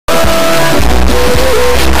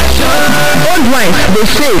life, they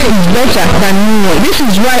say, is better than new one. This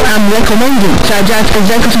is why I'm recommending Sadiat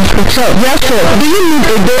Executive Hotel. Therefore, do you need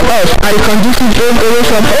a day off at a conducive home away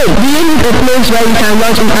from home? Do you need a place where you can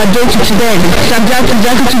lodge in a day to today? Sadiat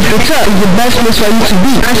Executive Hotel is the best place for you to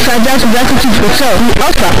be. At Sadiat Executive Hotel, we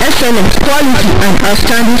offer excellent quality and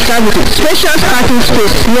outstanding services. Spacious parking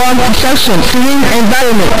space, warm reception, serene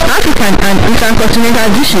environment, African and intercontinental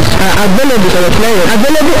dishes are available for your pleasure.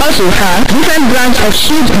 Available also are different brands of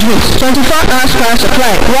chilled drinks, 24 hours power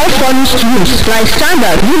supply, well-furnished rooms like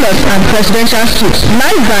standard, villas and presidential suites.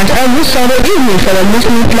 Live band every Sunday evening for the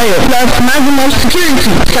Muslim player, plus maximum security.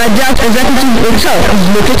 Sadiat Executive Hotel is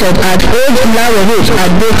located at Old Lawa Road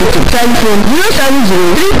at Bokiti. Telephone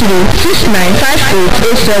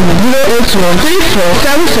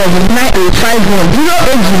 070-3369-5487-081-3477-9851,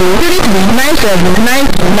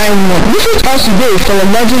 080-3397-9291. Visit us today for your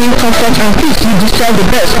lodging comfort and peace. You deserve the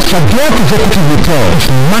best. Sadiat Executive Hotel is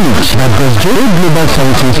managed by Gosjo Global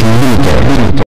Services Limited.